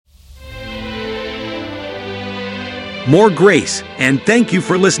more grace, and thank you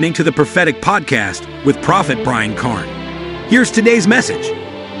for listening to the Prophetic Podcast with Prophet Brian Carn. Here's today's message.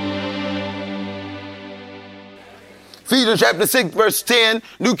 Ephesians chapter 6, verse 10,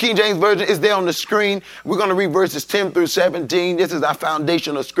 New King James Version is there on the screen. We're going to read verses 10 through 17. This is our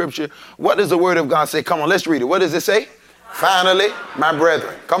foundational scripture. What does the word of God say? Come on, let's read it. What does it say? Finally, my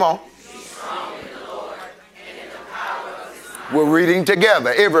brethren. Come on. We're reading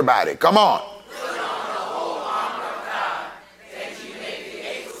together, everybody. Come on.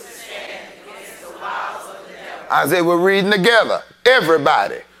 I said we're reading together,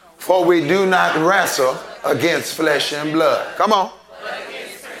 everybody. For we do not wrestle against flesh and blood. Come on. But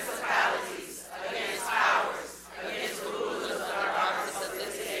against principalities, against powers, against rulers of the darkness of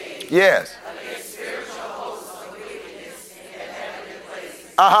this age. Yes. Against spiritual hosts of wickedness in the heavenly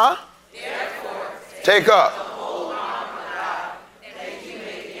places. Therefore, take up The whole armor of God, that you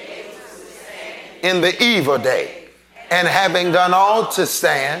may be able to withstand in the evil day. And having done all to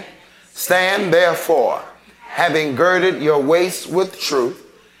stand, stand therefore, having girded your waist with truth,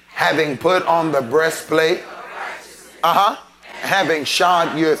 having put on the breastplate, having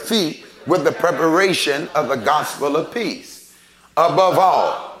shod your feet with the preparation of the gospel of peace. Above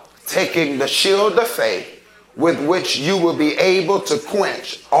all, taking the shield of faith, with which you will be able to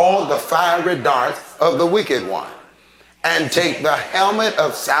quench all the fiery darts of the wicked one. And take the helmet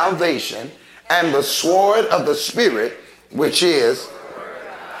of salvation and the sword of the Spirit, which is...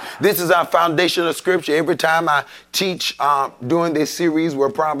 This is our foundational scripture. Every time I teach during this series, we'll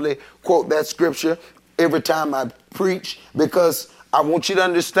probably quote that scripture every time I preach, because I want you to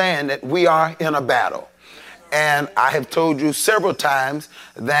understand that we are in a battle. And I have told you several times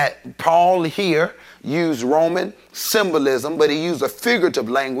that Paul here used Roman symbolism, but he used a figurative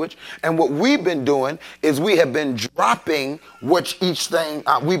language. And what we've been doing is we have been dropping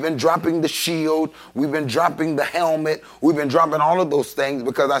we've been dropping the shield, we've been dropping the helmet, we've been dropping all of those things,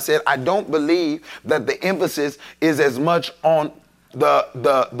 because I said I don't believe that the emphasis is as much on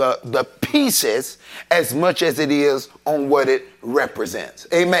the pieces as much as it is on what it represents.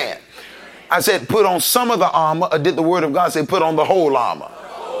 Amen. I said put on some of the armor, or did the word of God say put on the whole armor?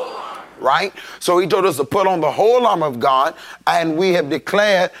 Right? So he told us to put on the whole armor of God, and we have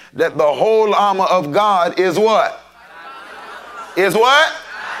declared that the whole armor of God is what? Is what?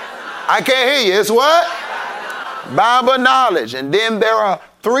 I can't hear you. It's what? Bible knowledge. And then there are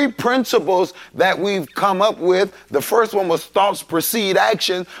three principles that we've come up with. The first one was thoughts precede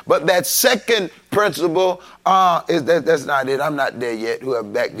action, but that second principle that's not it. I'm not there yet. Whoever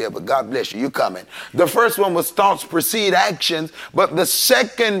back there, but God bless you. You're coming. The first one was thoughts precede actions, but the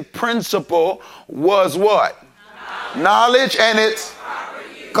second principle was what? Knowledge and its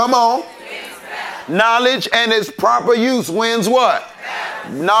come on. Knowledge and its proper use wins what?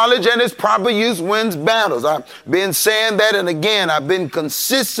 Knowledge and its proper use wins battles. I've been saying that, and again, I've been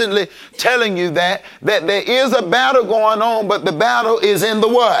consistently telling you that there is a battle going on, but the battle is in the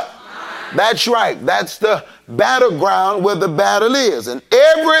what? That's right. That's the battleground where the battle is. And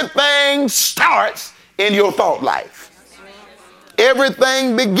everything starts in your thought life.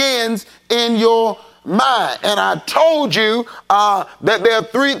 Everything begins in your mind. And I told you that there are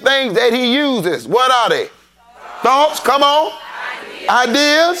three things that he uses. What are they? Thoughts, come on.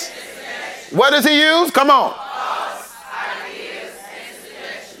 Ideas. What does he use? Come on. thoughts, ideas, and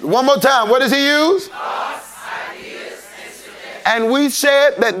suggestions. One more time. What does he use? Thoughts, ideas, and suggestions. And we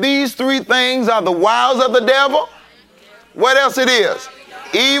said that these three things are the wiles of the devil. What else it is?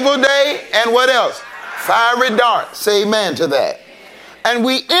 Evil day, and what else? Fiery dart. Say amen to that. And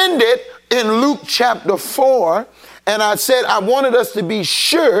we ended in Luke chapter 4, and I said I wanted us to be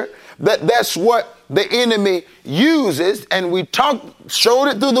sure that that's what the enemy uses, and we showed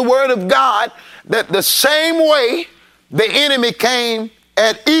it through the word of God that the same way the enemy came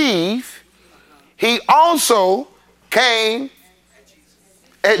at Eve, he also came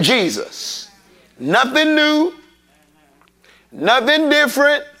at Jesus. Nothing new, nothing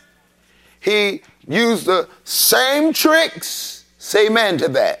different. He used the same tricks. Say amen to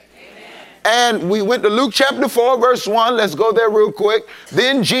that. And we went to Luke chapter 4, verse 1. Let's go there real quick.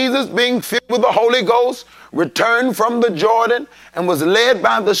 Then Jesus, being filled with the Holy Ghost, returned from the Jordan and was led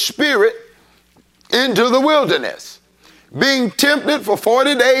by the Spirit into the wilderness, being tempted for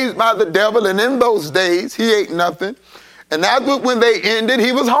 40 days by the devil. And in those days, he ate nothing. And after, when they ended,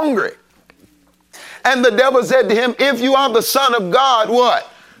 he was hungry. And the devil said to him, if you are the Son of God, what?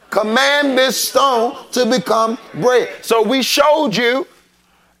 Command this stone to become bread. So we showed you.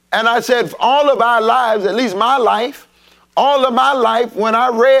 And I said, for all of our lives, at least my life, all of my life, when I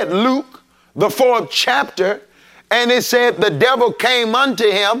read Luke, the 4th chapter, and it said the devil came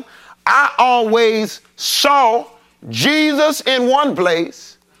unto him, I always saw Jesus in one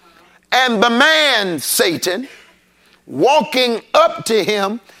place and the man, Satan, walking up to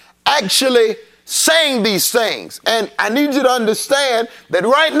him, actually saying these things. And I need you to understand that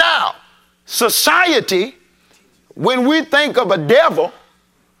right now, society, when we think of a devil,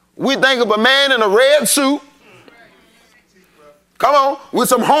 we think of a man in a red suit, come on, with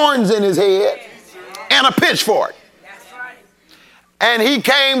some horns in his head and a pitchfork. And he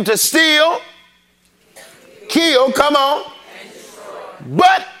came to steal, kill, come on.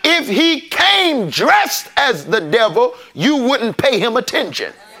 But if he came dressed as the devil, you wouldn't pay him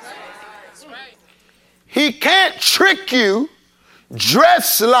attention. He can't trick you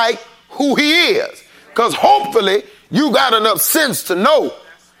dressed like who he is. Because hopefully you got enough sense to know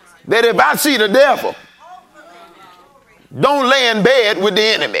that if I see the devil, don't lay in bed with the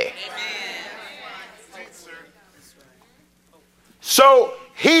enemy. So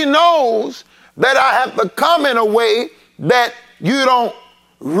he knows that I have to come in a way that you don't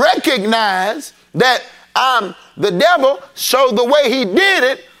recognize that I'm the devil. So the way he did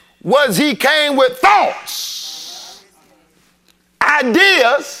it was he came with thoughts,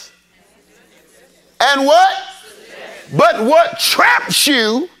 ideas, and what? But what traps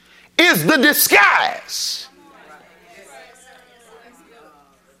you is the disguise.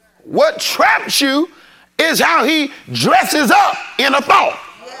 What traps you is how he dresses up in a thought.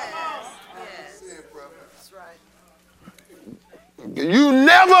 You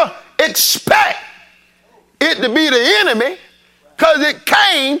never expect it to be the enemy because it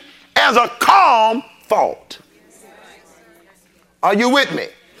came as a calm thought. Are you with me?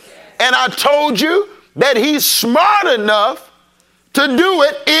 And I told you that he's smart enough to do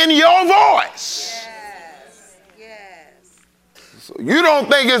it in your voice. So you don't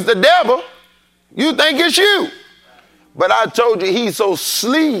think it's the devil, you think it's you. But I told you he's so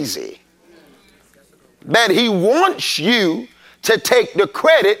sleazy that he wants you to take the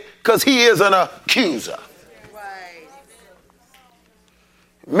credit because he is an accuser. Right.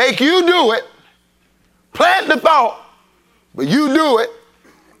 Make you do it, plant the thought, but you do it,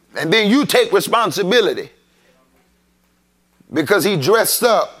 and then you take responsibility because he dressed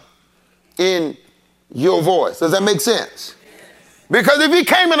up in your voice. Does that make sense? Because if he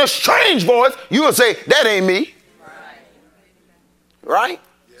came in a strange voice, you would say, that ain't me. Right?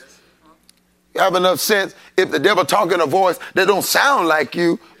 You have enough sense. If the devil talk in a voice that don't sound like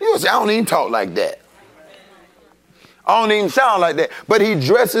you, you will say, I don't even talk like that. I don't even sound like that. But he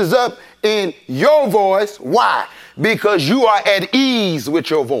dresses up in your voice. Why? Because you are at ease with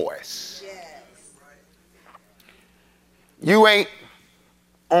your voice. Yes. You ain't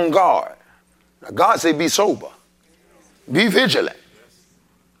on guard. Now God said be sober. Be vigilant.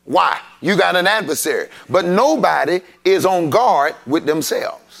 Why? You got an adversary. But nobody is on guard with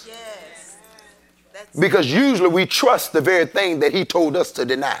themselves. Because usually we trust the very thing that he told us to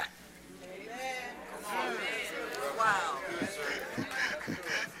deny. Wow.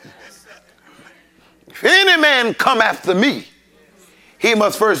 If any man come after me, he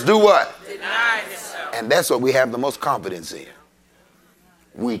must first do what? Deny himself. And that's what we have the most confidence in.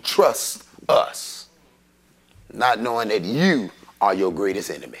 We trust us, not knowing that you are your greatest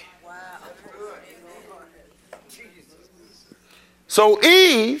enemy. Wow. So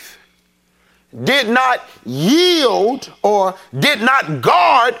Eve did not yield or did not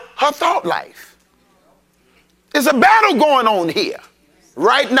guard her thought life. There's a battle going on here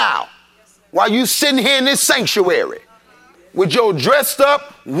right now while you sitting here in this sanctuary with your dressed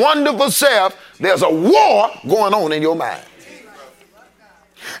up, wonderful self. There's a war going on in your mind.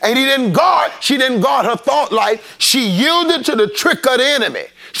 And she didn't guard her thought life. She yielded to the trick of the enemy.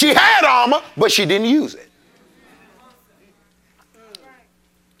 She had armor, but she didn't use it.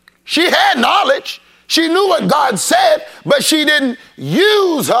 She had knowledge. She knew what God said, but she didn't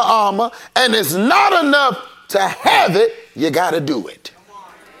use her armor. And it's not enough to have it. You got to do it.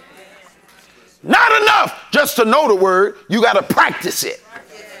 Not enough just to know the word. You got to practice it.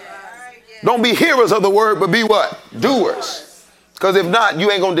 Don't be hearers of the word, but be what? Doers. Because if not, you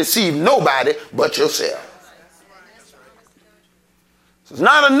ain't going to deceive nobody but yourself. So it's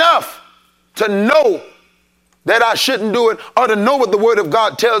not enough to know that I shouldn't do it or to know what the word of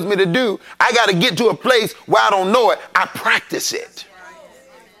God tells me to do. I got to get to a place where I don't know it. I practice it.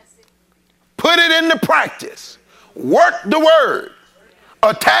 Put it into practice. Work the word.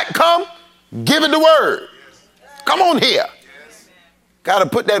 Attack come, give it the word. Come on here. Got to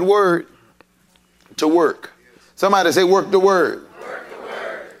put that word to work. Somebody say work the word. Work the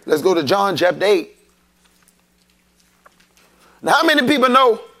word. Let's go to John chapter 8. Now, how many people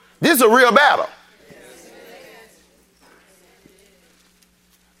know this is a real battle?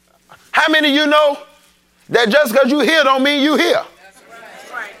 How many of you know That just because you hear don't mean you hear.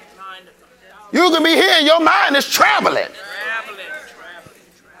 You can be here and your mind is traveling.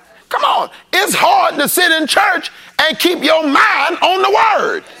 Come on. It's hard to sit in church and keep your mind on the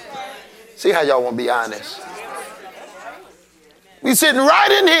word. See how y'all want to be honest? We sitting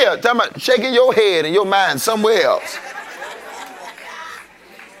right in here talking about shaking your head and your mind somewhere else.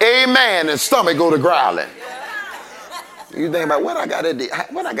 Amen. And stomach go to growling. You think about what I got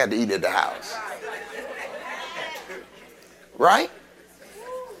to eat at the house. Right?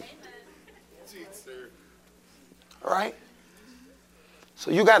 Right?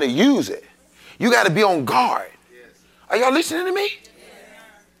 So you got to use it. You got to be on guard. Are y'all listening to me?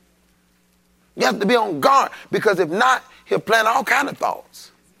 You have to be on guard, because if not, he'll plant all kind of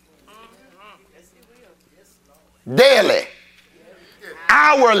thoughts. Daily,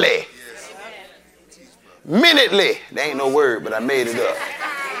 hourly, minutely. There ain't no word, but I made it up.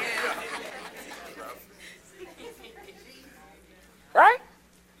 Right?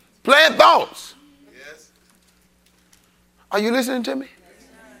 Plant thoughts. Are you listening to me?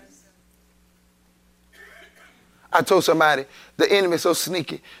 I told somebody, the enemy is so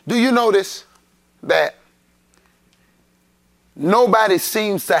sneaky. Do you notice that nobody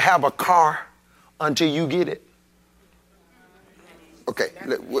seems to have a car until you get it? Okay,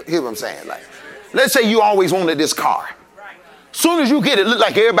 here's what I'm saying. Like, let's say you always wanted this car. Soon as you get it, look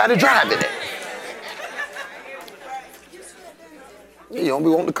like everybody driving it. You don't be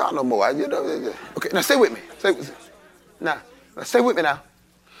wanting the car no more. Okay, now stay with me. Now, stay with me now.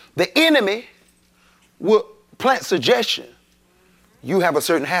 The enemy will plant suggestion. You have a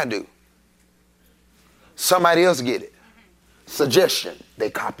certain hairdo. Somebody else get it. Suggestion. They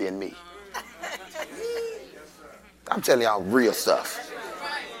copying me. I'm telling y'all real stuff.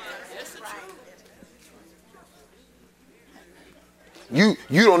 You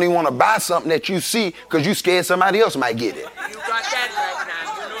don't even want to buy something that you see because you scared somebody else might get it. You got that right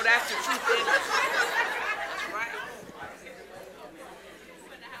now. You know that's the truth.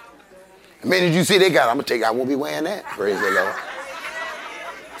 The minute you see they got it, I'm going to take it. I won't be wearing that. Praise the Lord.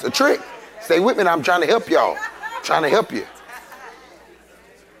 It's a trick. Stay with me now. I'm trying to help y'all. I'm trying to help you.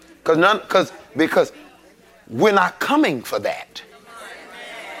 Because we're not coming for that.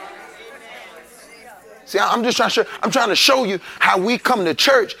 See, I'm trying to show you how we come to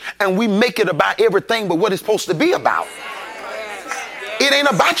church and we make it about everything but what it's supposed to be about. It ain't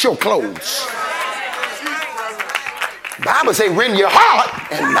about your clothes. Bible say rend your heart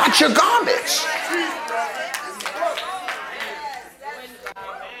and not your garments.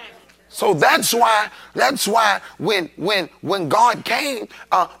 So that's why when God came,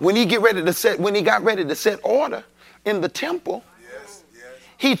 when he got ready to set order in the temple,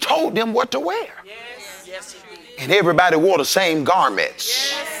 he told them what to wear. And everybody wore the same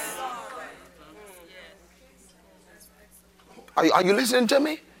garments. Are you listening to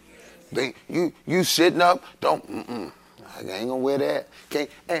me? You sitting up, I ain't gonna wear that. Okay,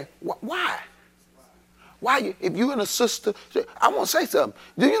 and why? Why? If you and a sister, I want to say something.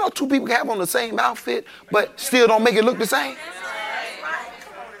 Do you know two people can have on the same outfit, but still don't make it look the same?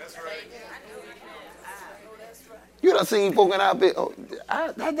 You done seen folk in outfit. Oh,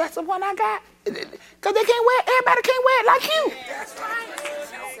 that's the one I got. Because they can't wear it. Everybody can't wear it like you.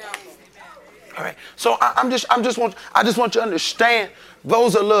 All right. So I just want you to understand.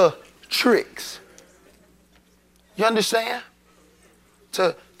 Those are little tricks. You understand?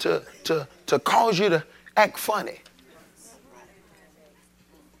 To cause you to act funny.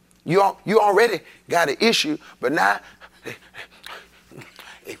 You already got an issue, but now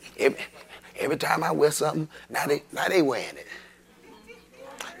every time I wear something, now they wearing it.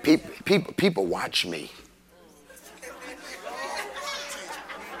 People watch me.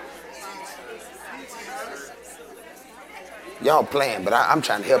 Y'all playing, but I'm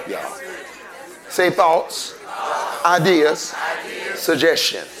trying to help y'all. Say thoughts, ideas,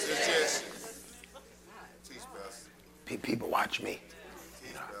 suggestions. People watch me.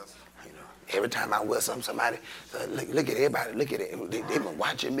 You know, every time I wear something, somebody look at everybody. Look at it. They've been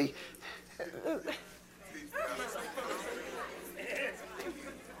watching me.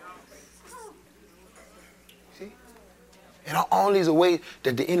 See? And all these are ways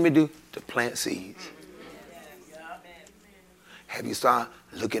that the enemy do to plant seeds. Have you started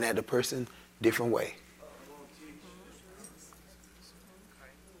looking at the person different way?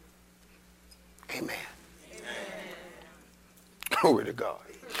 Amen. Glory to God.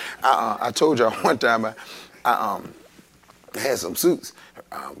 I told y'all one time I had some suits.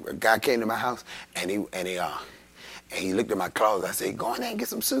 A guy came to my house and he looked at my clothes. I said, "Go in there and get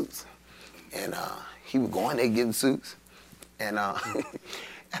some suits." And he was going there getting suits. And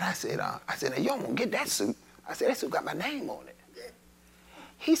And I said, now you don't want to get that suit. I said, that suit got my name on it.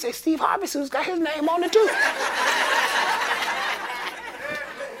 He said, Steve Harvey's suit's got his name on it too.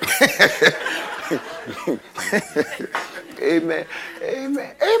 Amen.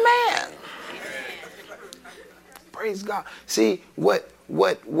 Amen. Amen. Praise God. See, what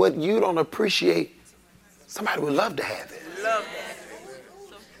you don't appreciate, somebody would love to have it. Love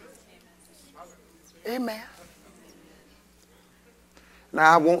that. Amen.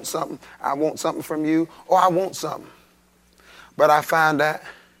 Now I want something from you, or I want something. But I found out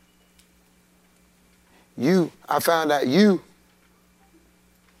you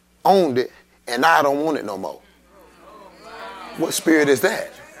owned it, and now I don't want it no more. What spirit is that?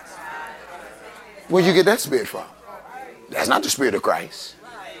 Where'd you get that spirit from? That's not the spirit of Christ.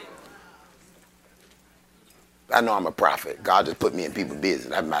 I know I'm a prophet. God just put me in people's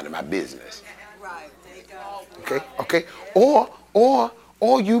business. I'm minding my business. Okay? Or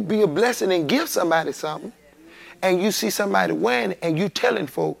you be a blessing and give somebody something, and you see somebody wearing it, and you telling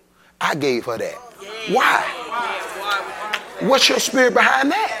folk, I gave her that. Why? What's your spirit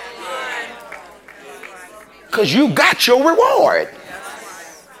behind that? Because you got your reward.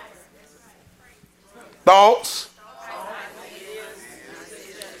 Thoughts?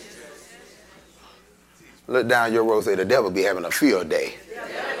 Look down your road, say the devil be having a field day.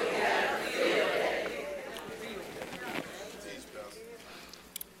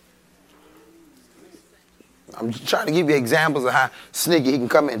 I'm trying to give you examples of how sneaky he can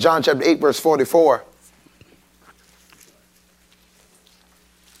come in. John chapter 8, verse 44.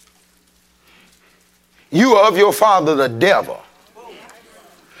 You are of your father, the devil.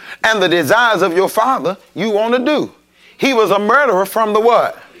 And the desires of your father you want to do. He was a murderer from the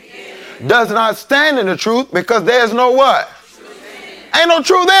what? Does not stand in the truth because there's no what? Ain't no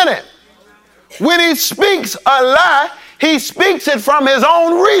truth in it. When he speaks a lie, he speaks it from his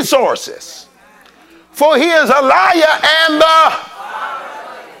own resources. For he is a liar and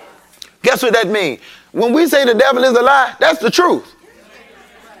Guess what that means? When we say the devil is a lie, that's the truth.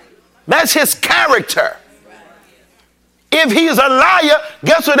 That's his character. If he's a liar,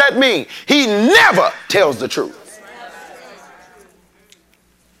 guess what that means? He never tells the truth.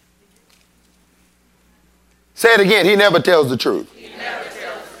 Say it again. He never tells the truth.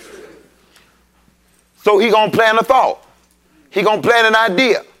 So he gonna plant a thought. He gonna plant an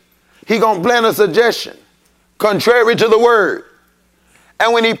idea. He gonna plant a suggestion contrary to the word.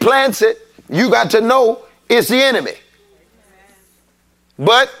 And when he plants it, you got to know it's the enemy.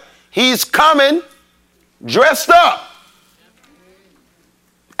 But he's coming dressed up.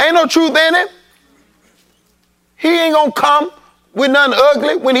 Ain't no truth in him. He ain't gonna come with nothing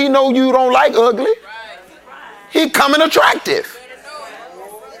ugly when he know you don't like ugly. He coming attractive.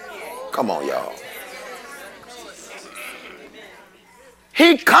 Come on, y'all.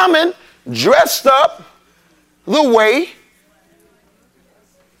 He coming dressed up the way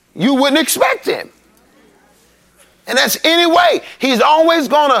you wouldn't expect him. And that's any way. He's always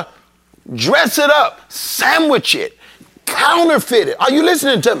gonna dress it up, sandwich it, counterfeit it. Are you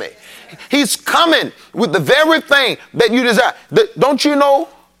listening to me? He's coming with the very thing that you desire. Don't you know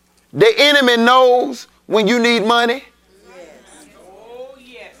the enemy knows when you need money?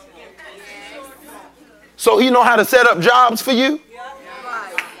 So he know how to set up jobs for you?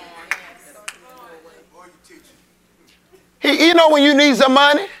 He know when you need some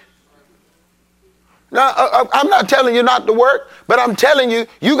money? Now, I'm not telling you not to work, but I'm telling you,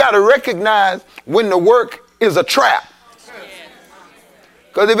 you got to recognize when the work is a trap.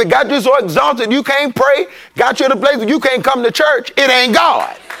 Because if it got you so exhausted you can't pray, got you at a place where you can't come to church, it ain't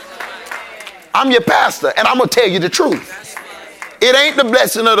God. I'm your pastor, and I'm going to tell you the truth. It ain't the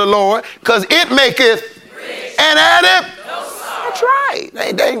blessing of the Lord, because it maketh and addeth. That's right.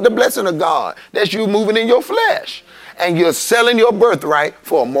 That ain't the blessing of God. That's you moving in your flesh. And you're selling your birthright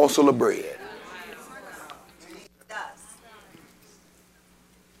for a morsel of bread.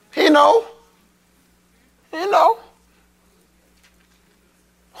 You know.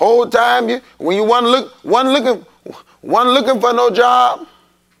 Whole time when you wasn't looking for no job,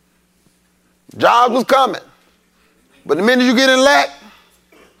 jobs was coming. But the minute you get in lack,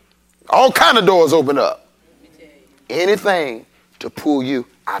 all kind of doors open up. Anything to pull you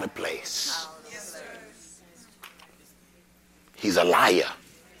out of place. He's a liar.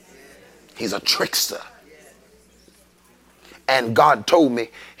 He's a trickster. And God told me,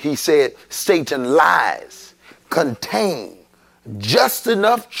 he said, Satan's lies contain just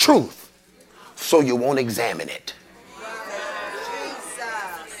enough truth so you won't examine it.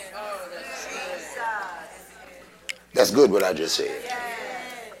 That's good what I just said.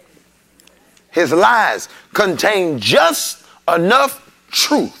 His lies contain just enough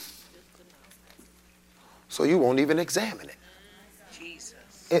truth. So you won't even examine it.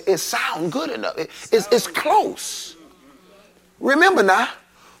 It sounds good enough. It's close. Remember now,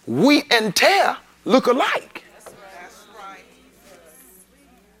 wheat and tare look alike.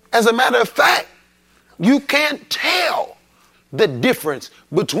 As a matter of fact, you can't tell the difference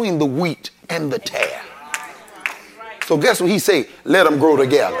between the wheat and the tare. So guess what he say? Let them grow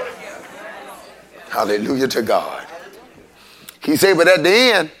together. Hallelujah to God. He say, but at the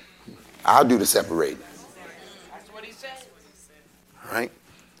end, I'll do the separating. That's what he said. Right?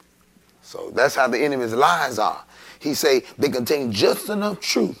 So that's how the enemy's lies are. He say they contain just enough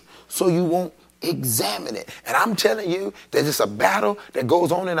truth so you won't examine it. And I'm telling you, there's just a battle that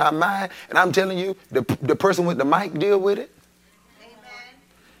goes on in our mind. And I'm telling you, the person with the mic deal with it.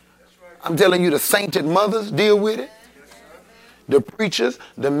 I'm telling you, the sainted mothers deal with it. The preachers,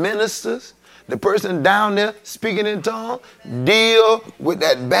 the ministers, the person down there speaking in tongues deal with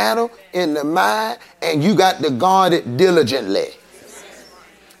that battle in the mind, and you got to guard it diligently.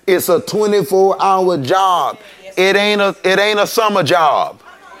 It's a 24-hour job. It ain't a summer job.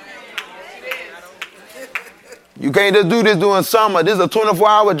 You can't just do this during summer. This is a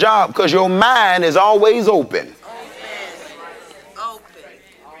 24-hour job because your mind is always open.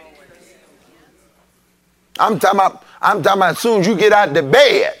 I'm talking about as soon as you get out the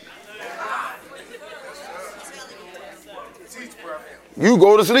bed, you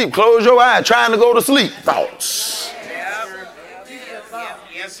go to sleep. Close your eyes, trying to go to sleep. Thoughts.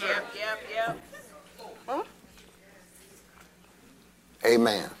 Yes, sir. Yep.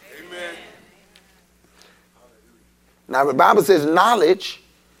 Amen. Now the Bible says knowledge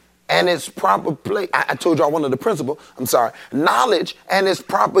and its proper place. I told y'all one of the principles. I'm sorry. Knowledge and its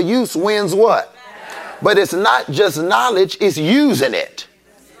proper use wins what? But it's not just knowledge, it's using it.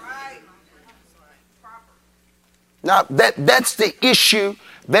 Now that's the issue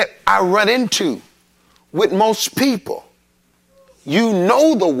that I run into with most people. You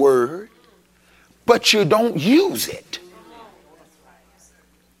know the word, but you don't use it.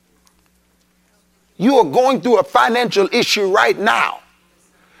 You are going through a financial issue right now,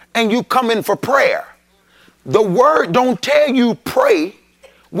 and you come in for prayer. The word don't tell you pray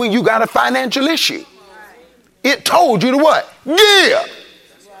when you got a financial issue. It told you to what? Give.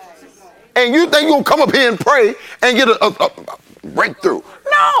 And you think you're going to come up here and pray and get a breakthrough.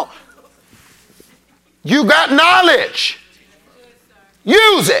 No. You got knowledge.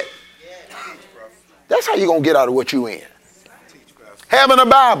 Use it. That's how you're going to get out of what you in. Having a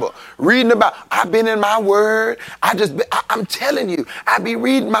Bible, reading the Bible. I've been in my word. I'm telling you, I be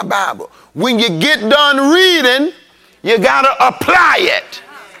reading my Bible. When you get done reading, you got to apply it.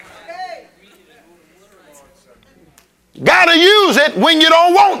 Got to use it when you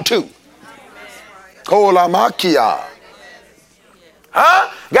don't want to. Kolamakia.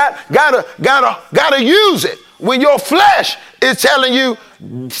 Huh? Gotta use it when your flesh is telling you,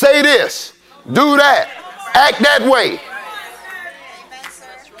 say this, do that, act that way.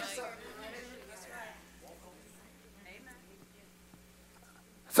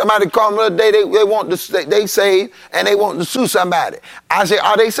 Somebody called me the other day, they saved and they want to sue somebody. I said,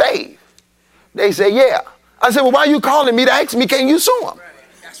 are they saved? They said, yeah. I said, well, why are you calling me to ask me, can you sue them?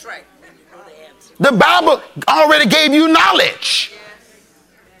 That's right. The Bible already gave you knowledge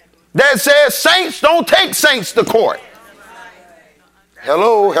that says saints don't take saints to court.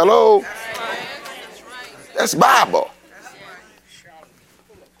 Hello. That's Bible.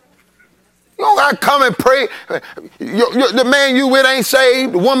 You don't got to come and pray. The man you with ain't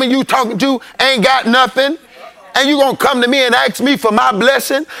saved. The woman you talking to ain't got nothing. And you going to come to me and ask me for my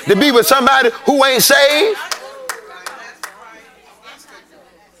blessing to be with somebody who ain't saved?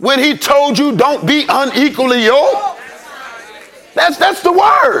 When he told you don't be unequally yoked? That's the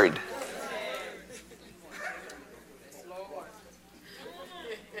word.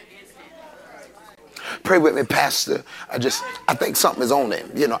 Pray with me, Pastor. I think something is on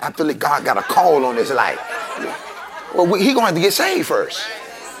him. You know, I feel like God got a call on his life. Well, he going to have to get saved first.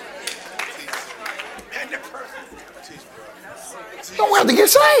 You don't have to get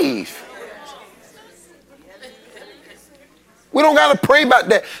saved. We don't got to pray about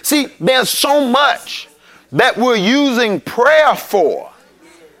that. See, there's so much that we're using prayer for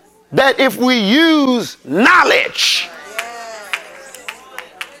that if we use knowledge,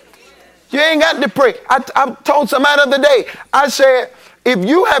 you ain't got to pray. I told somebody the other day, I said, if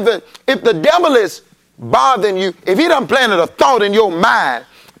the devil is bothering you, if he done planted a thought in your mind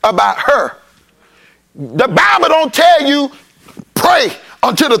about her, the Bible don't tell you pray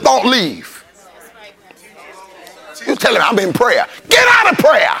until the thought leave. You tell him I'm in prayer. Get out of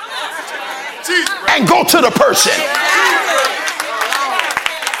prayer and go to the person.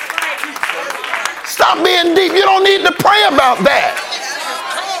 Stop being deep. You don't need to pray about that.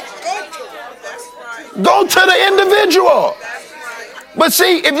 Go to the individual. But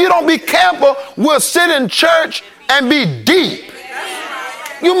see, if you don't be careful, we'll sit in church and be deep.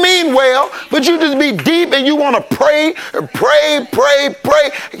 You mean well, but you just be deep and you want to pray.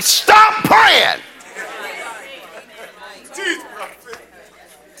 Stop praying.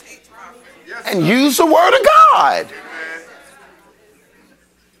 And use the word of God.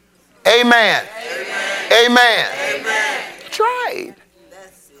 Amen. Amen. Try it.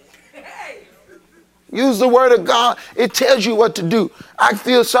 Use the word of God. It tells you what to do. I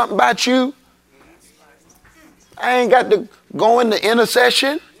feel something about you. I ain't got to go into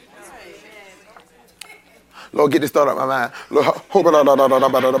intercession. Lord, get this thought out of my mind. Lord,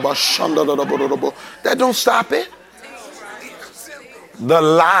 that don't stop it. The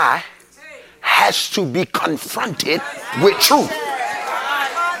lie has to be confronted with truth.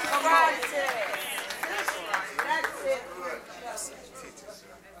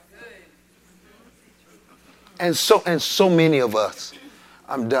 And so many of us,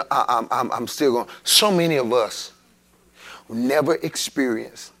 I'm still going. So many of us never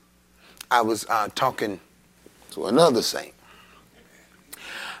experienced. I was talking to another saint,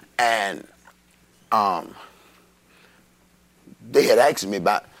 and they had asked me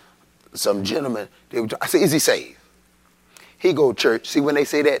about some gentleman. I said, "Is he saved?" He go to church. See, when they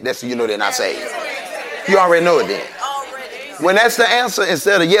say that, that's you know they're not saved. You already know it then. When that's the answer,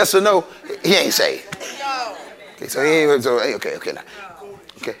 instead of yes or no, he ain't saved. Okay, so he ain't. So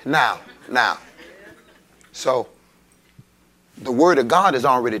okay, now. So the word of God has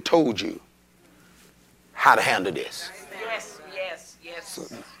already told you how to handle this. Yes.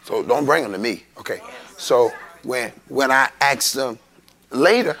 So don't bring them to me. Okay. So when I asked them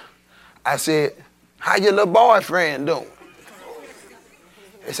later, I said, "How your little boyfriend doing?"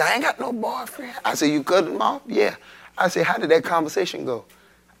 They said, "I ain't got no boyfriend." I said, "You cut him off?" "Yeah." I said, "How did that conversation go?"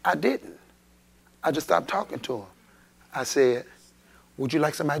 "I didn't. I just stopped talking to him." I said, "Would you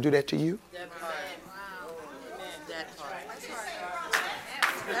like somebody to do that to you?" That part. Wow. That part.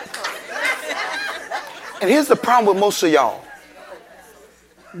 And here's the problem with most of y'all.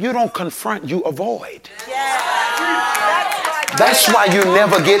 You don't confront, you avoid. That's why you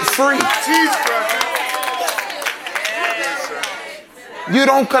never get free. You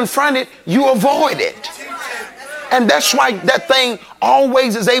don't confront it, you avoid it. And that's why that thing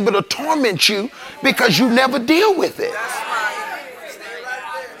always is able to torment you, because you never deal with it.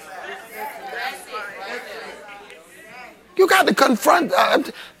 You got to confront.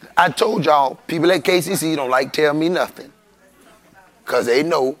 I told y'all, people at KCC don't like tell me nothing, because they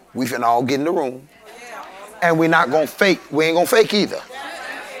know we finna all get in the room. And we're not going to fake. We ain't going to fake either.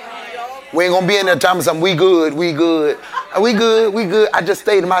 We ain't going to be in there telling something, we good. I just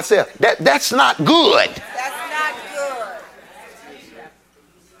stay to myself. That's not good.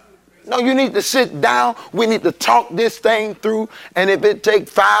 No, you need to sit down. We need to talk this thing through. And if it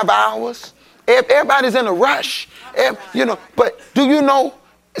takes 5 hours, everybody's in a rush. But do you know,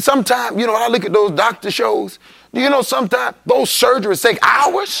 sometimes, when I look at those doctor shows, do you know sometimes those surgeries take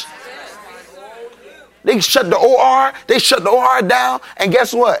hours? They shut the OR down, and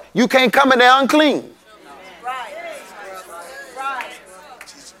guess what? You can't come in there unclean.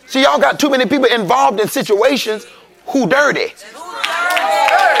 See, y'all got too many people involved in situations who dirty.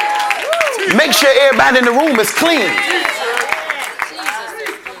 Make sure everybody in the room is clean.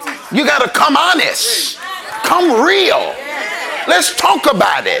 You got to come honest. Come real. Let's talk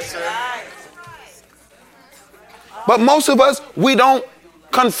about it. But most of us, we don't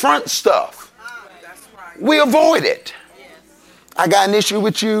confront stuff. We avoid it. I got an issue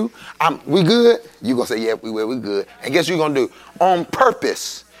with you. We good? You going to say, yeah, we good. And guess what you're going to do? On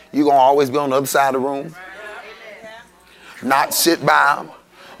purpose, you're going to always be on the other side of the room. Not sit by them.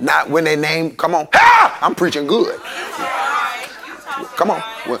 Not when they name, come on. Ah! I'm preaching good. Come on.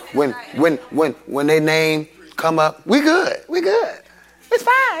 When they name come up, we good. It's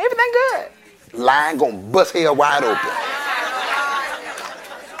fine. Everything good. Line gonna bust hell wide open.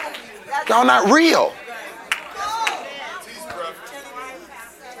 Y'all not real.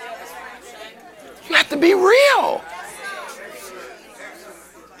 You have to be real.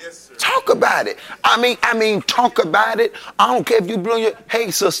 Talk about it. I mean, talk about it. I don't care if you blow your,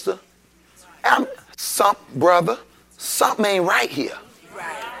 hey, sister, brother, something ain't right here.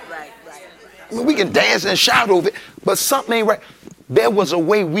 Right. I mean, we can dance and shout over it, but something ain't right. There was a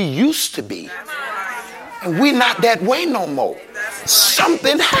way we used to be, and we're not that way no more.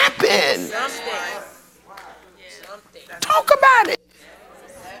 Something happened. Talk about it.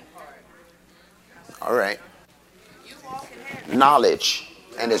 All right. Knowledge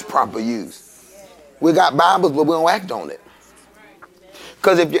and its proper use. We got Bibles, but we don't act on it.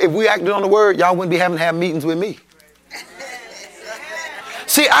 Because if we acted on the word, y'all wouldn't be having to have meetings with me.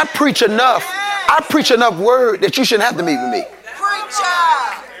 See, I preach enough word that you shouldn't have to meet with me.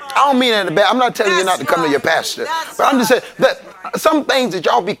 I don't mean that in the bad. I'm not telling you not to come to your pastor. But I'm just saying that some things that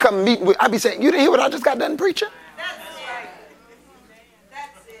y'all be coming meeting with, I be saying, you didn't hear what I just got done preaching?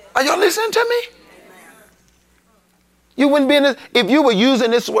 Are y'all listening to me? You wouldn't be in this, if you were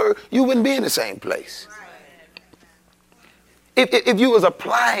using this word, you wouldn't be in the same place. If you was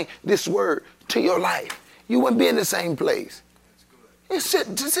applying this word to your life, you wouldn't be in the same place. You sit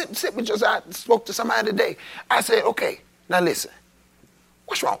with yourself. I spoke to somebody today. I said, okay, now listen.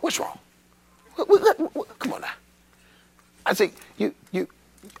 What's wrong? What's wrong? Come on now. I said, you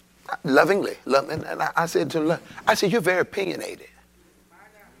lovingly, and I said to him, I said, you're very opinionated.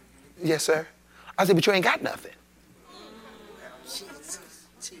 Yes, sir. I said, but you ain't got nothing.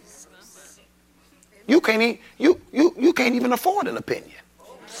 You can't even afford an opinion.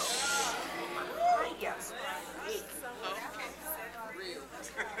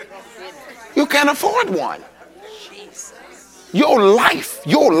 You can't afford one. Your life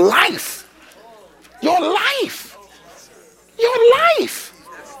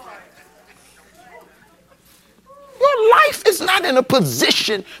is not in a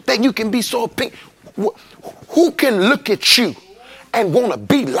position that you can be so opinion. Who can look at you and want to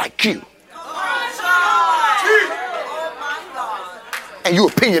be like you? And you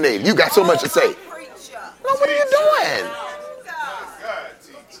opinionated. You got so much to say. No, what are you doing?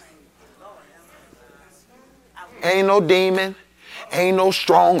 Ain't no demon. Ain't no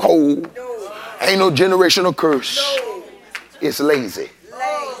stronghold. Ain't no generational curse. It's lazy.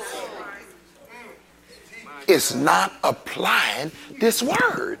 It's not applying this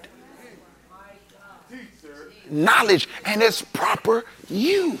word. Knowledge and its proper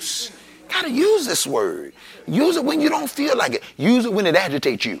use. Got to use this word. Use it when you don't feel like it. Use it when it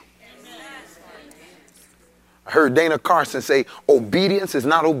agitates you. I heard Dana Carson say, obedience is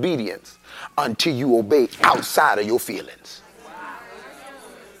not obedience until you obey outside of your feelings.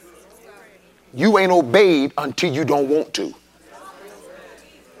 You ain't obeyed until you don't want to.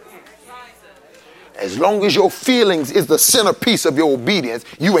 As long as your feelings is the centerpiece of your obedience,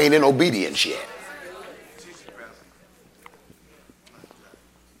 you ain't in obedience yet.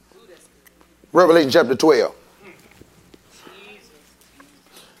 Revelation chapter 12.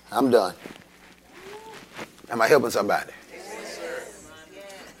 I'm done. Am I helping somebody?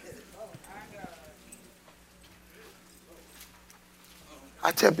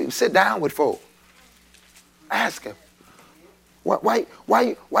 I tell people, sit down with folk. Ask him. Why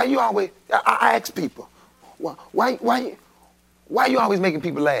you always, I ask people, why you always making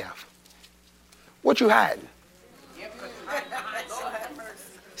people laugh? What you hiding?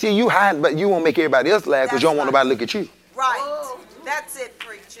 See, you hiding, but you won't make everybody else laugh because you don't want nobody to look at you. Right. That's it,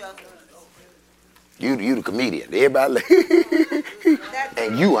 preacher. You the comedian. Everybody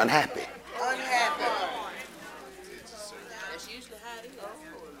and you unhappy. Unhappy.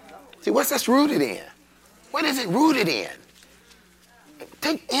 See, what's that's rooted in? What is it rooted in?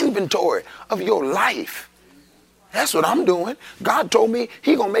 Take inventory of your life. That's what I'm doing. God told me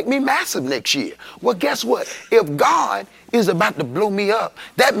He's going to make me massive next year. Well, guess what? If God is about to blow me up,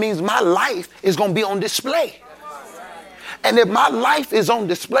 that means my life is going to be on display. And if my life is on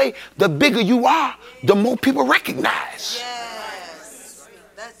display, the bigger you are, the more people recognize. Yes.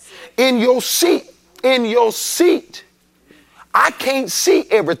 That's it. In your seat, I can't see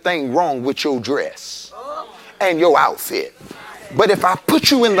everything wrong with your dress and your outfit. But if I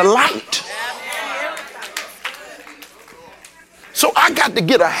put you in the light, so I got to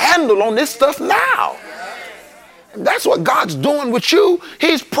get a handle on this stuff now. And that's what God's doing with you.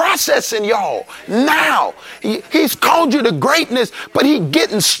 He's processing y'all now. He's called you to greatness, but He's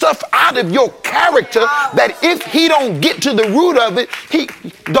getting stuff out of your character that if He don't get to the root of it,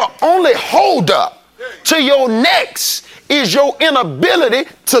 the only hold up to your next is your inability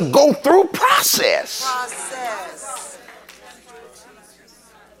to go through process.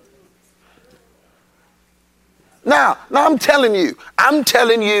 Now I'm telling you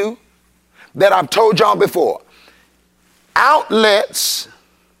that I've told y'all before. Outlets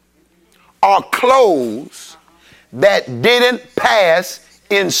are clothes that didn't pass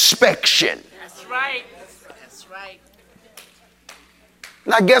inspection. That's right. That's right.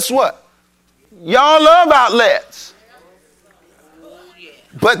 Now guess what? Y'all love outlets.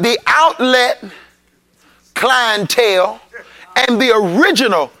 But the outlet clientele and the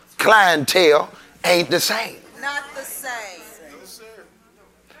original clientele ain't the same. Not the same.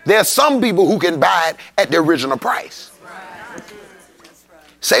 There's some people who can buy it at the original price.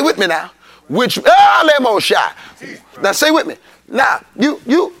 Say with me now. which now say with me. Now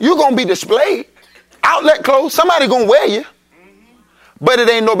you gonna be displayed. Outlet clothes, somebody gonna wear you, but it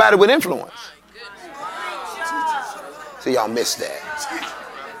ain't nobody with influence. See, y'all missed that.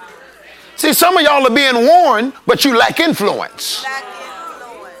 See, some of y'all are being warned, but you lack influence.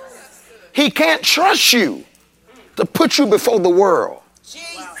 He can't trust you to put you before the world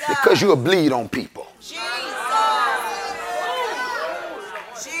because you'll bleed on people.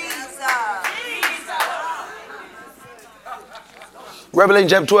 Revelation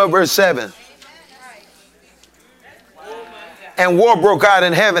chapter 12, verse 7. And war broke out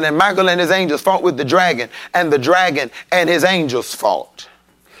in heaven, and Michael and his angels fought with the dragon, and the dragon and his angels fought.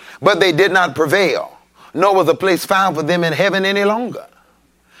 But they did not prevail, nor was a place found for them in heaven any longer.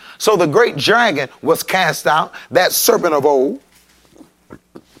 So the great dragon was cast out, that serpent of old,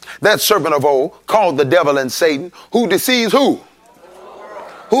 called the devil and Satan, who deceives who?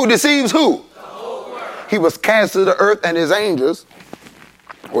 Who deceives who? He was cast to the earth, and his angels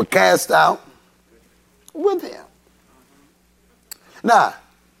were cast out with him. Now,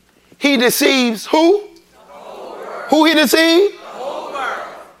 he deceives who? Who he deceived?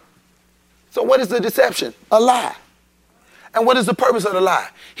 So what is the deception? A lie. And what is the purpose of the lie?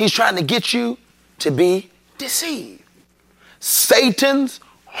 He's trying to get you to be deceived. Satan's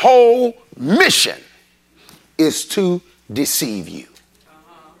whole mission is to deceive you.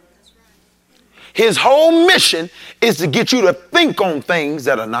 His whole mission is to get you to think on things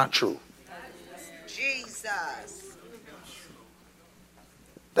that are not true. Jesus.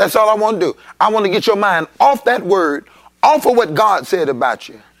 That's all I want to do. I want to get your mind off that word, off of what God said about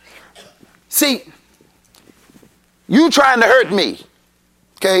you. See, you trying to hurt me,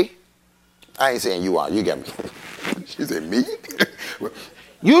 okay? I ain't saying you are. You get me. She said me?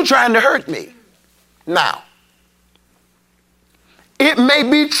 You trying to hurt me. Now, it may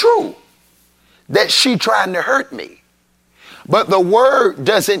be true that she trying to hurt me, but the word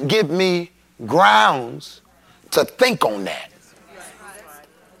doesn't give me grounds to think on that.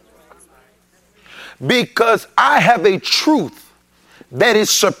 Because I have a truth that is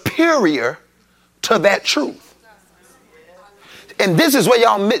superior to that truth. And this is where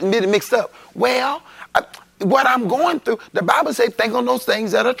y'all mixed up. Well, what I'm going through, the Bible says think on those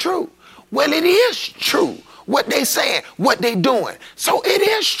things that are true. Well, it is true. What they saying, what they doing. So it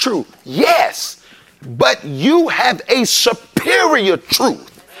is true. Yes. But you have a superior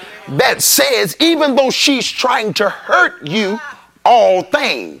truth that says even though she's trying to hurt you, all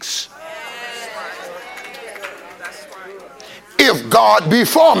things. If God be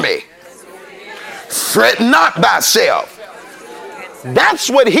for me, fret not thyself. That's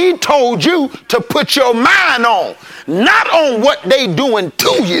what he told you to put your mind on, not on what they doing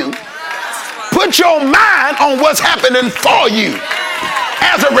to you. Put your mind on what's happening for you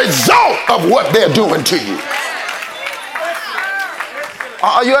as a result of what they're doing to you.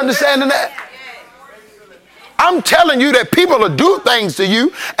 Are you understanding that? I'm telling you that people will do things to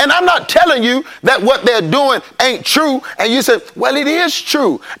you, and I'm not telling you that what they're doing ain't true. And you say, well, it is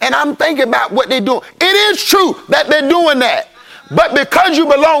true. And I'm thinking about what they're doing. It is true that they're doing that. But because you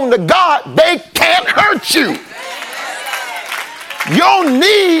belong to God, they can't hurt you. Your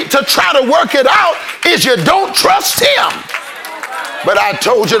need to try to work it out is you don't trust him. But I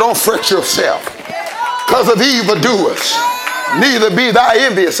told you, don't fret yourself because of evildoers. Neither be thou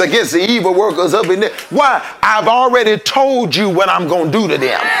envious against the evil workers of iniquity. Why? I've already told you what I'm going to do to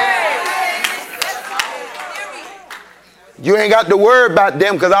them. You ain't got to worry about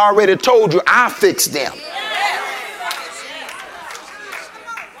them because I already told you I fixed them.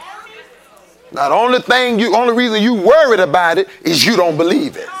 Now the only reason you worried about it is you don't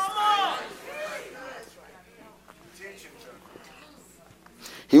believe it.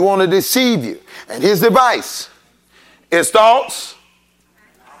 He want to deceive you. And his device is thoughts.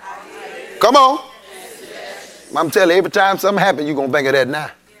 Come on. I'm telling you, every time something happens, you're going to think of that now.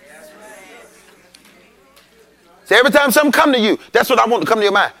 See, every time something come to you, that's what I want to come to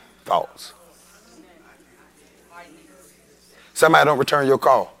your mind. Thoughts. Somebody don't return your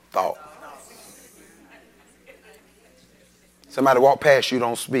call. Thought. Somebody walk past you,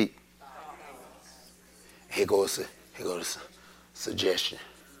 don't speak. Here goes a suggestion.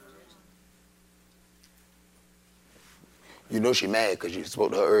 You know she mad because you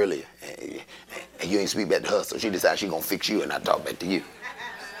spoke to her earlier and you ain't speak back to her, so she decides she's going to fix you and not talk back to you.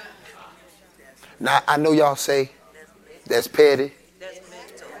 Now, I know y'all say that's petty,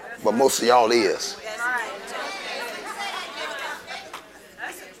 but most of y'all is.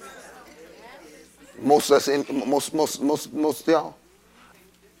 Most of us, most of y'all,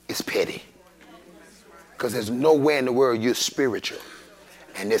 it's petty. Because there's nowhere in the world you're spiritual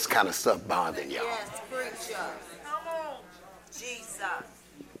and this kind of stuff bothering y'all. Yes, preacher. Come on. Jesus.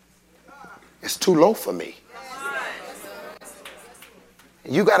 It's too low for me.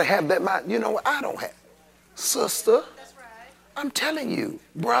 You got to have that mind. You know what? I don't have. Sister, I'm telling you,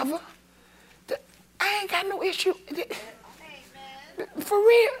 brother, I ain't got no issue. For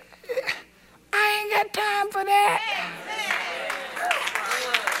real, I ain't got time for that.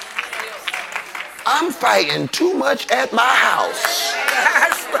 I'm fighting too much at my house.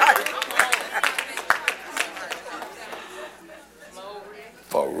 That's right.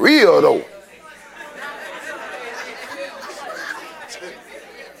 For real, though.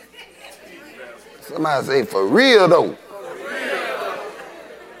 Somebody say, for real, though.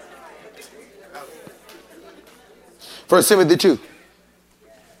 First Timothy 2.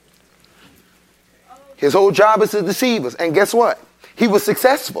 His whole job is to deceive us. And guess what? He was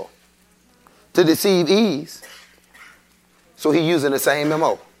successful to deceive Eve. So he's using the same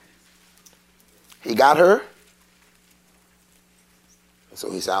MO. He got her. So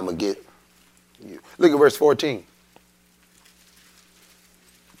he said, I'm going to get you. Look at verse 14.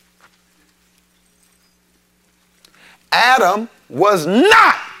 Adam was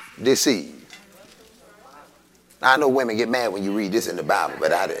not deceived. Now, I know women get mad when you read this in the Bible,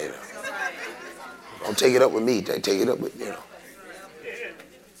 but I don't take it up with me. Take it up with,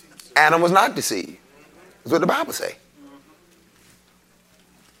 Adam was not deceived. That's what the Bible say.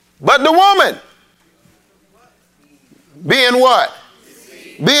 But the woman, being what?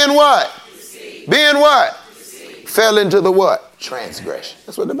 Being what? Being what? Fell into the what? Transgression.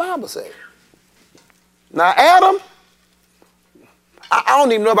 That's what the Bible says. Now, Adam, I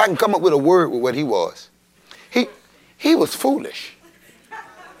don't even know if I can come up with a word with what he was. He was foolish.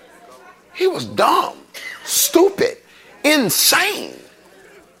 He was dumb, stupid, insane.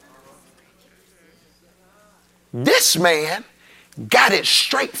 This man got it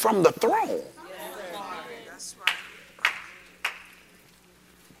straight from the throne.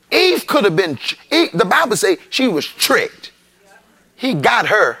 Eve could have been, the Bible says she was tricked. He got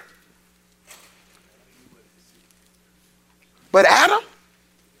her. But Adam,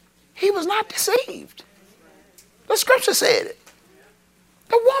 he was not deceived. The scripture said it.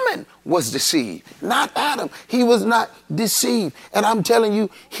 The woman was deceived, not Adam. He was not deceived. And I'm telling you,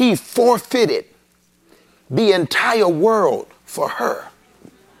 he forfeited the entire world for her.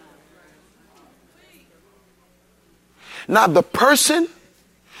 Now the person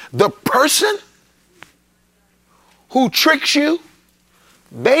who tricks you,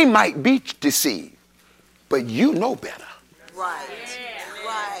 they might be deceived, but you know better. Right.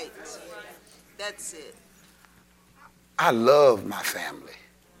 Right. That's it. I love my family.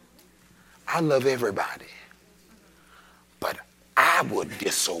 I love everybody. But I would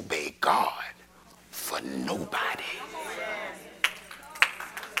disobey God for nobody.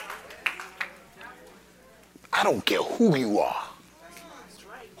 I don't care who you are.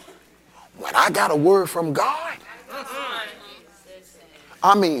 When I got a word from God,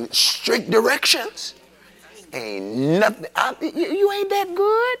 I mean strict directions, ain't nothing. You ain't that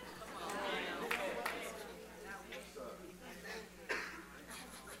good.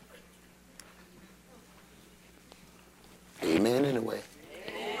 Amen anyway.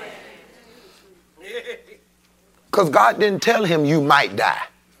 Because God didn't tell him you might die.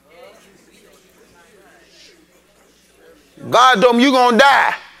 God told him you're going to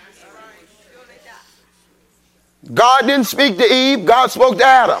die. God didn't speak to Eve. God spoke to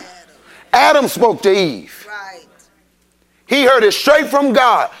Adam. Adam spoke to Eve. Right. He heard it straight from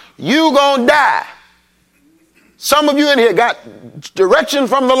God. You going to die. Some of you in here got direction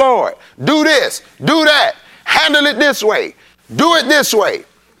from the Lord. Do this. Do that. Handle it this way. Do it this way.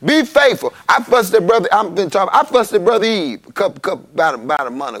 Be faithful. I fussed at brother. I fussed at brother Eve about a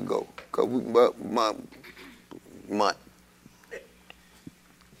month ago. Month.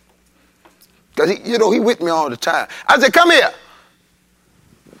 Because he with me all the time. I said, come here.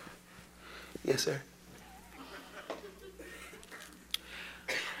 Yes, sir.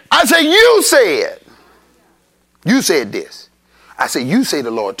 I said, you said this. I said, you say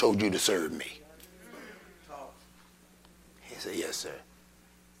the Lord told you to serve me. He said, yes, sir.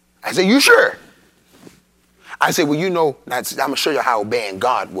 I said, you sure? I said, well, I'm going to show you how obeying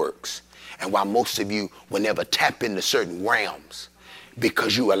God works. And why most of you will never tap into certain realms.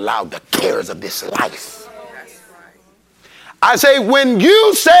 Because you allowed the cares of this life. I say, when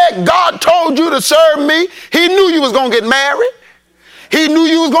you said God told you to serve me, he knew you was going to get married. He knew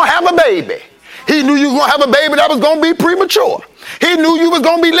you was going to have a baby. He knew you was going to have a baby that was going to be premature. He knew you was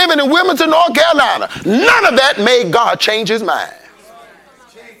going to be living in Wilmington, North Carolina. None of that made God change his mind.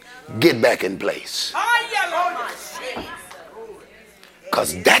 Get back in place.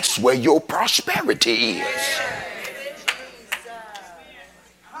 Because that's where your prosperity is.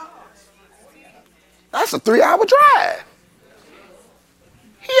 That's a 3-hour drive.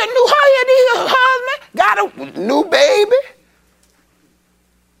 He a new husband, got a new baby.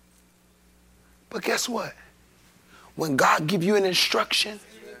 But guess what? When God give you an instruction,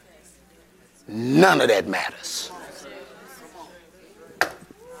 none of that matters.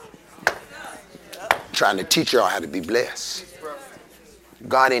 Trying to teach y'all how to be blessed.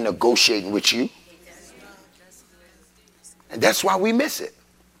 God ain't negotiating with you. And that's why we miss it.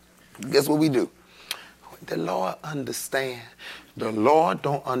 Guess what we do? The Lord understand. The Lord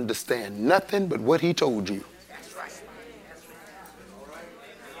don't understand nothing but what he told you.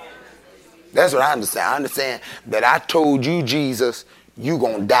 That's what I understand. I understand that I told you, Jesus, you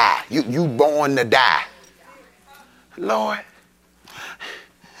gonna die. You born to die. Lord,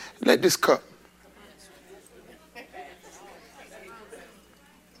 let this cup.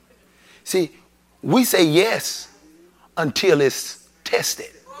 See, we say yes until it's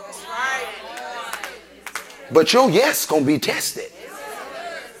tested. But your yes gonna be tested.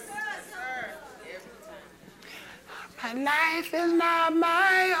 My life is not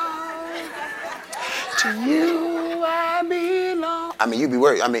my own. To you I belong. I mean, you be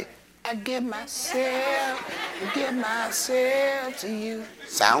worried. I mean, I give myself to you.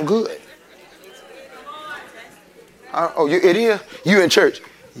 Sound good. Oh, it is? You in church?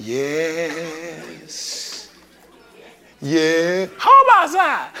 Yes. Yeah. How about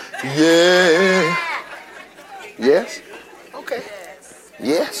that? Yeah. Yes? Okay.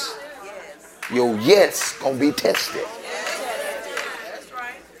 Yes. Your yes gonna be tested.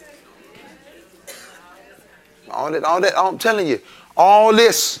 All that, I'm telling you, all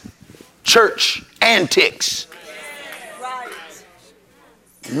this church antics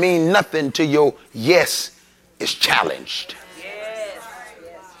mean nothing till your yes is challenged.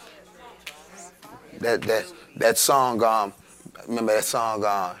 That song, remember that song,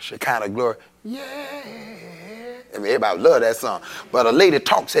 Shekinah Glory? Yeah. I mean, everybody love that song. But a lady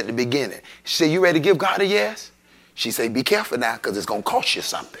talks at the beginning. She said, you ready to give God a yes? She said, be careful now, because it's going to cost you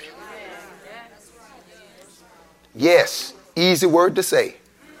something. Yes, easy word to say,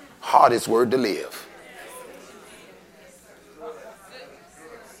 hardest word to live.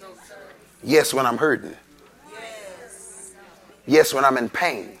 Yes, when I'm hurting. Yes, when I'm in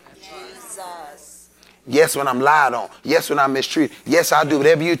pain. Yes, when I'm lied on. Yes, when I'm mistreated. Yes, I'll do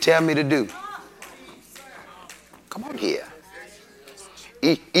whatever you tell me to do. Come on here.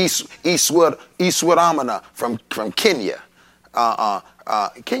 Eastwood Amina from Kenya.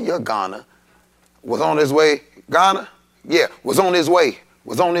 Kenya, Ghana. Was on his way. Ghana? Yeah, was on his way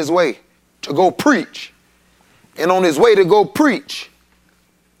to go preach. And on his way to go preach,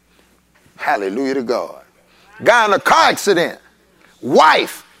 hallelujah to God, got in a car accident,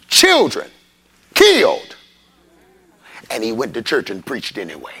 wife, children, killed. And he went to church and preached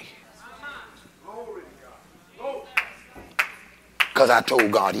anyway. Because I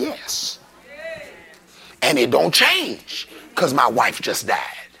told God yes. And it don't change because my wife just died.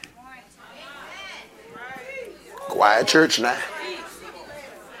 Quiet church now.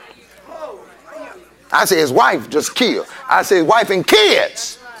 I say his wife just killed. I say his wife and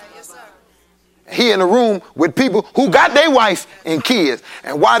kids. He in a room with people who got their wife and kids.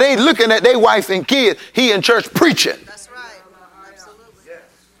 And while they looking at their wife and kids, he in church preaching. That's right. Absolutely.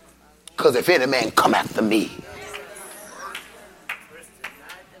 Because if any man come after me.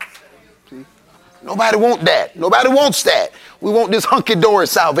 See? Nobody want that. Nobody wants that. We want this hunky-dory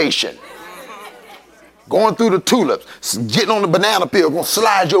salvation. Going through the tulips, getting on the banana peel, going to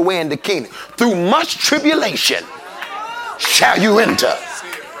slide your way into kingdom. Through much tribulation shall you enter.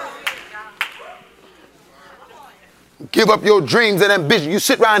 Give up your dreams and ambition. You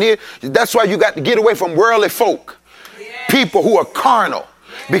sit around here, that's why you got to get away from worldly folk. People who are carnal.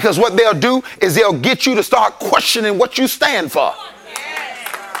 Because what they'll do is they'll get you to start questioning what you stand for.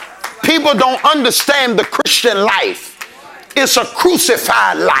 People don't understand the Christian life. It's a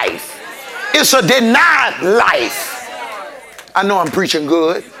crucified life. It's a denied life. I know I'm preaching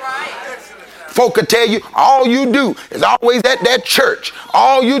good. Folk could tell you all you do is always at that church.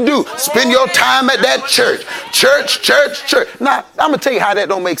 All you do, spend your time at that church. Church. Now, I'm going to tell you how that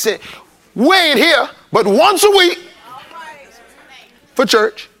don't make sense. We ain't here but once a week for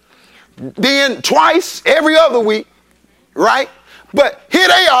church. Then twice every other week, right? But here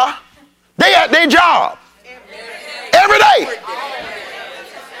they are. They at their job. Every day.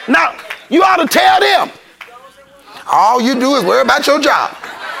 Now, you ought to tell them. All you do is worry about your job.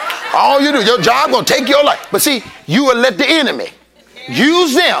 All you do, your job gonna take your life. But see, you will let the enemy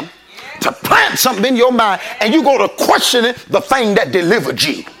use them to plant something in your mind and you go to questioning the thing that delivered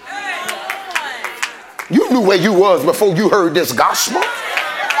you. You knew where you was before you heard this gospel.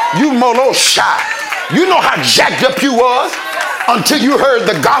 You molo shy. You know how jacked up you was until you heard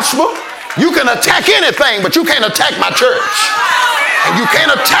the gospel. You can attack anything, but you can't attack my church. And you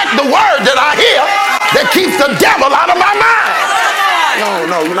can't attack the word that I hear that keeps the devil out of my mind.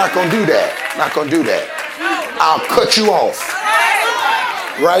 No, you're not going to do that. Not going to do that. I'll cut you off.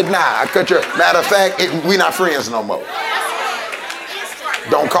 Right now, I cut you. Matter of fact, we're not friends no more.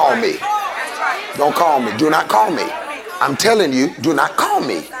 Don't call me. Don't call me. Do not call me. I'm telling you, do not call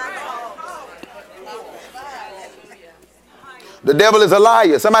me. The devil is a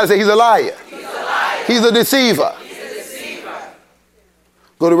liar. Somebody say he's a liar. He's a deceiver.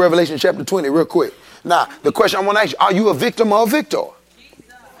 Go to Revelation chapter 20 real quick. Now, the question I want to ask you, are you a victim or a victor?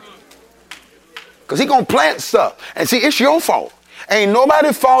 Because he's going to plant stuff. And see, it's your fault. Ain't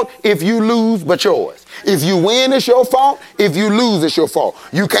nobody's fault if you lose but yours. If you win, it's your fault. If you lose, it's your fault.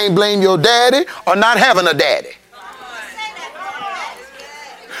 You can't blame your daddy or not having a daddy.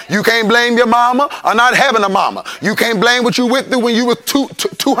 You can't blame your mama or not having a mama. You can't blame what you went through when you were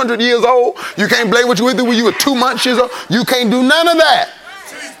 200 years old. You can't blame what you went through when you were 2 months years old. You can't do none of that.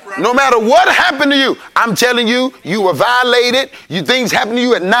 No matter what happened to you, I'm telling you, you were violated. Things happened to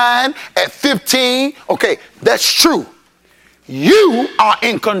you at 9, at 15. Okay, that's true. You are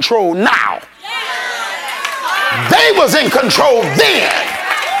in control now. They was in control then,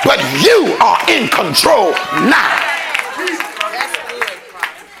 but you are in control now.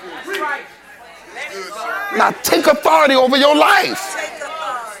 Now take authority over your life.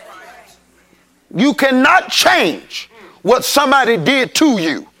 You cannot change what somebody did to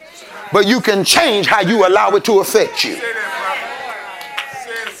you, but you can change how you allow it to affect you.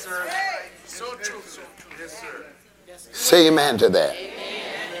 Say amen to that.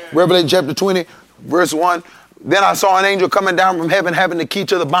 Revelation chapter 20, verse 1. Then I saw an angel coming down from heaven, having the key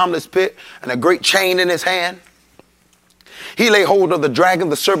to the bottomless pit and a great chain in his hand. He laid hold of the dragon,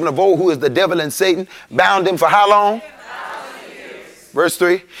 the serpent of old, who is the devil and Satan, bound him for how long? Verse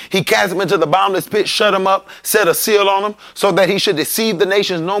 3. He cast him into the bottomless pit, shut him up, set a seal on him, so that he should deceive the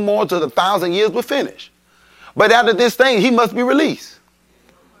nations no more till the 1,000 years were finished. But after this thing, he must be released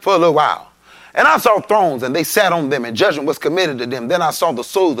for a little while. And I saw thrones, and they sat on them, and judgment was committed to them. Then I saw the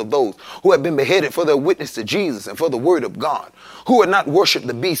souls of those who had been beheaded for their witness to Jesus and for the word of God, who had not worshipped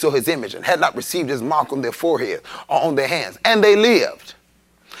the beast or his image, and had not received his mark on their forehead or on their hands. And they lived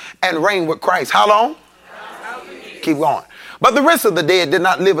and reigned with Christ. How long? Keep going. But the rest of the dead did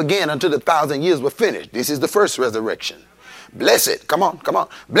not live again until the 1,000 years were finished. This is the first resurrection. Blessed, come on.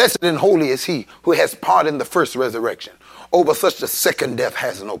 Blessed and holy is he who has part in the first resurrection. Over such the second death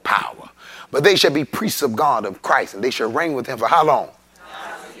has no power. But they shall be priests of God, of Christ, and they shall reign with him for how long?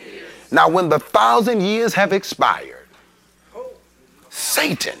 Now, when the 1,000 years have expired,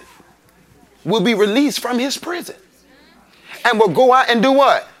 Satan will be released from his prison and will go out and do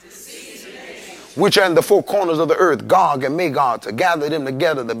what? Which are in the four corners of the earth, Gog and Magog, to gather them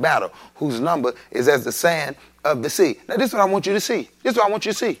together to battle, whose number is as the sand of the sea. Now, this is what I want you to see. This is what I want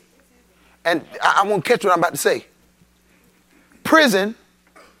you to see. And I won't catch what I'm about to say. Prison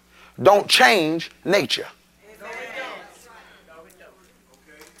don't change nature.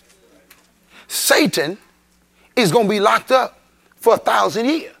 Satan is going to be locked up for 1,000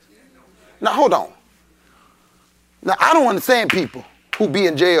 years. Now, hold on. Now, I don't understand people who be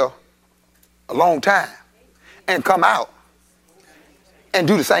in jail a long time and come out and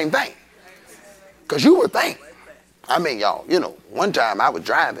do the same thing. Because you would think, I mean, y'all, one time I was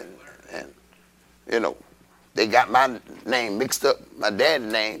driving and, they got my name mixed up, my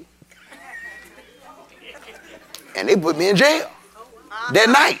dad's name, and they put me in jail that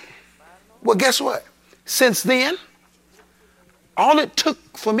night. Well, guess what? Since then, all it took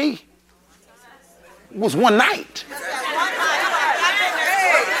for me was one night.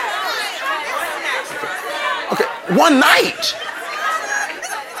 Okay, one night.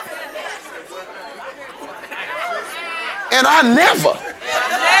 And I never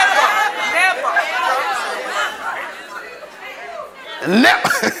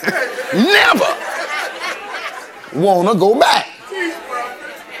want to go back.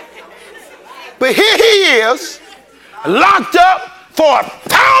 But here he is, locked up for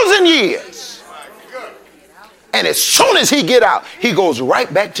 1,000 years. And as soon as he get out, he goes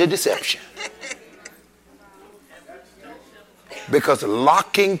right back to deception. Because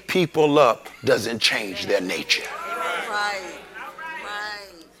locking people up doesn't change their nature.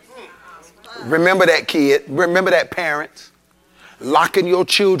 Remember that, kid. Remember that, parents. Locking your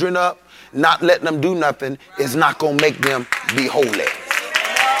children up, not letting them do nothing is not going to make them be holy.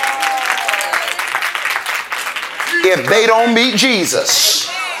 if they don't meet Jesus.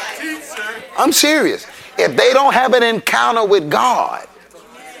 I'm serious. If they don't have an encounter with God,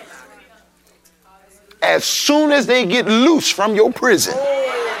 as soon as they get loose from your prison,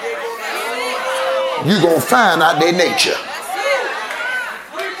 you're going to find out their nature.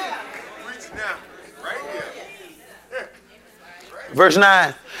 Verse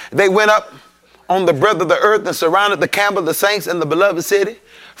 9, they went up on the breadth of the earth and surrounded the camp of the saints in the beloved city.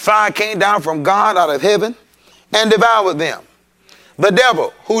 Fire came down from God out of heaven and devoured them. The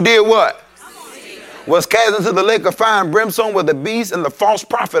devil, who did what? Was cast into the lake of fire and brimstone where the beast and the false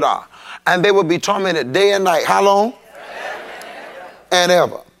prophet are. And they will be tormented day and night. How long? And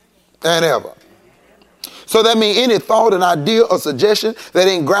ever. And ever. So that means any thought, an idea, or suggestion that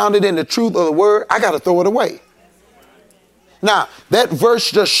ain't grounded in the truth of the word, I got to throw it away. Now, that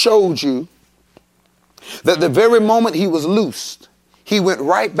verse just showed you that the very moment he was loosed, he went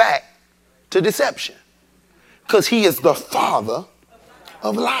right back to deception. Because he is the father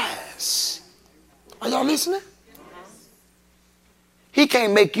of lies. Are y'all listening? He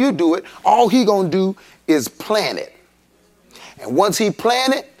can't make you do it. All he gonna do is plan it. And once he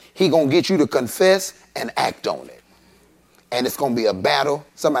plan it, he gonna get you to confess and act on it. And it's gonna be a battle.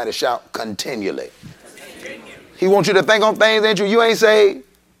 Somebody shout, continually. He wants you to think on things, ain't you? You ain't saved.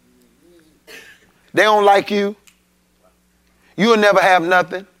 They don't like you. You'll never have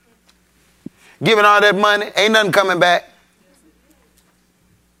nothing. Giving all that money, ain't nothing coming back.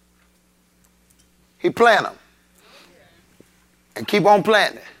 He plant them. And keep on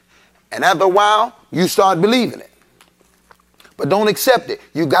planting. And after a while, you start believing it. But don't accept it.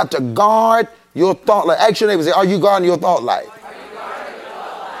 You got to guard your thought life. Ask your neighbor, say, are you guarding your thought life?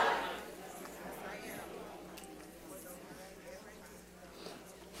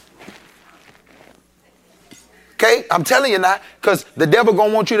 Okay, I'm telling you now, because the devil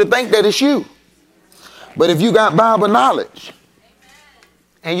gonna want you to think that it's you. But if you got Bible knowledge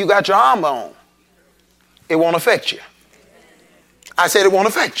and you got your armor on, it won't affect you. I said it won't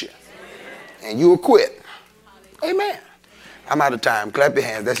affect you. And you will quit. Amen. I'm out of time. Clap your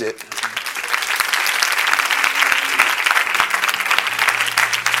hands. That's it.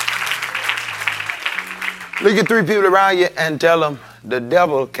 Look at three people around you and tell them, the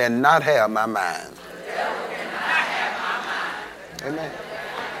devil cannot have my mind. Amen.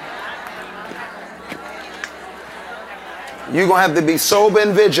 You're going to have to be sober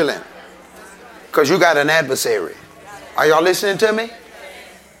and vigilant because you got an adversary. Are y'all listening to me?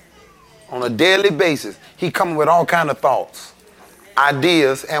 On a daily basis, he coming with all kind of thoughts,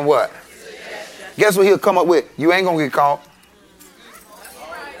 ideas, and what? Guess what he'll come up with? You ain't going to get caught.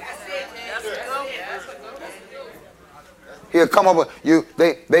 He'll come up with you.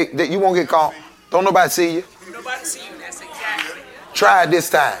 You won't get caught. Don't nobody see you. Nobody see you. That's exactly. Try it this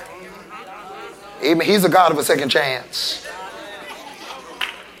time. Amen. He's a God of a second chance.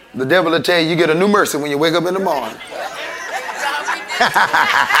 The devil will tell you, you get a new mercy when you wake up in the morning.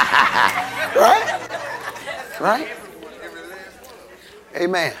 Right? Right?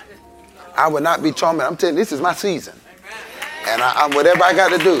 Amen. I will not be tormented. I'm telling you, this is my season. And I'm whatever I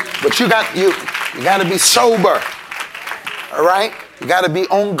got to do. But you got to be sober. All right? You got to be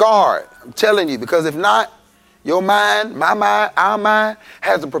on guard. I'm telling you, because if not, your mind, my mind, our mind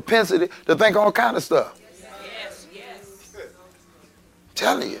has a propensity to think all kind of stuff. Yes, yes. I'm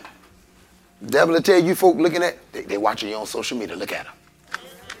telling you. The devil will tell you folk looking at, they watching you on social media. Look at them.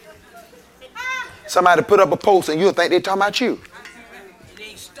 Somebody put up a post and you'll think they're talking about you.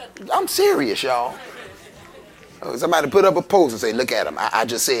 I'm serious, y'all. Somebody put up a post and say, look at them. I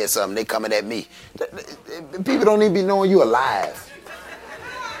just said something. They coming at me. People don't even be knowing you're alive.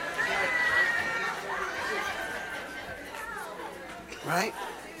 Right?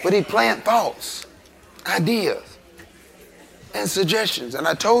 But he plant thoughts, ideas, and suggestions. And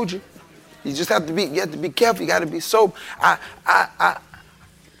I told you, you just have to be, you have to be careful. You got to be sober.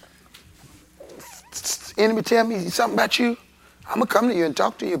 Enemy tell me something about you, I'm going to come to you and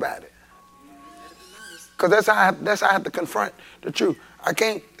talk to you about it. Because that's how I have to confront the truth. I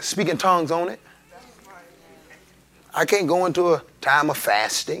can't speak in tongues on it. I can't go into a time of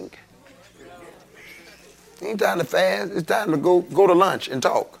fasting. It ain't time to fast. It's time to go to lunch and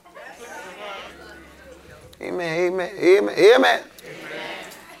talk. Amen, amen, amen, amen.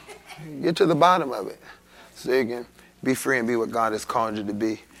 Get to the bottom of it. Say again, be free and be what God has called you to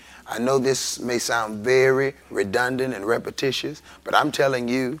be. I know this may sound very redundant and repetitious, but I'm telling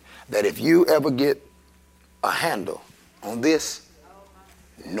you that if you ever get a handle on this,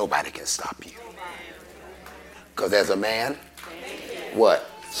 nobody can stop you. Because as a man, what?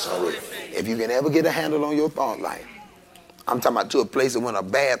 So if you can ever get a handle on your thought life, I'm talking about to a place that when a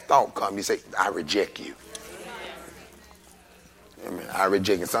bad thought comes, you say, I reject you. I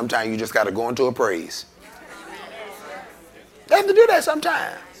reject it. Sometimes you just got to go into a praise. You have to do that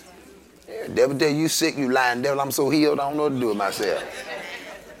sometimes. Yeah, devil tell you sick, you lying devil, I'm so healed, I don't know what to do with myself.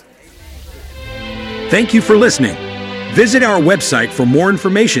 Thank you for listening. Visit our website for more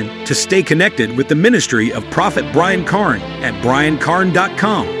information to stay connected with the ministry of Prophet Brian Carn at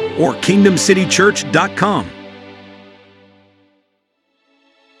briancarn.com or kingdomcitychurch.com.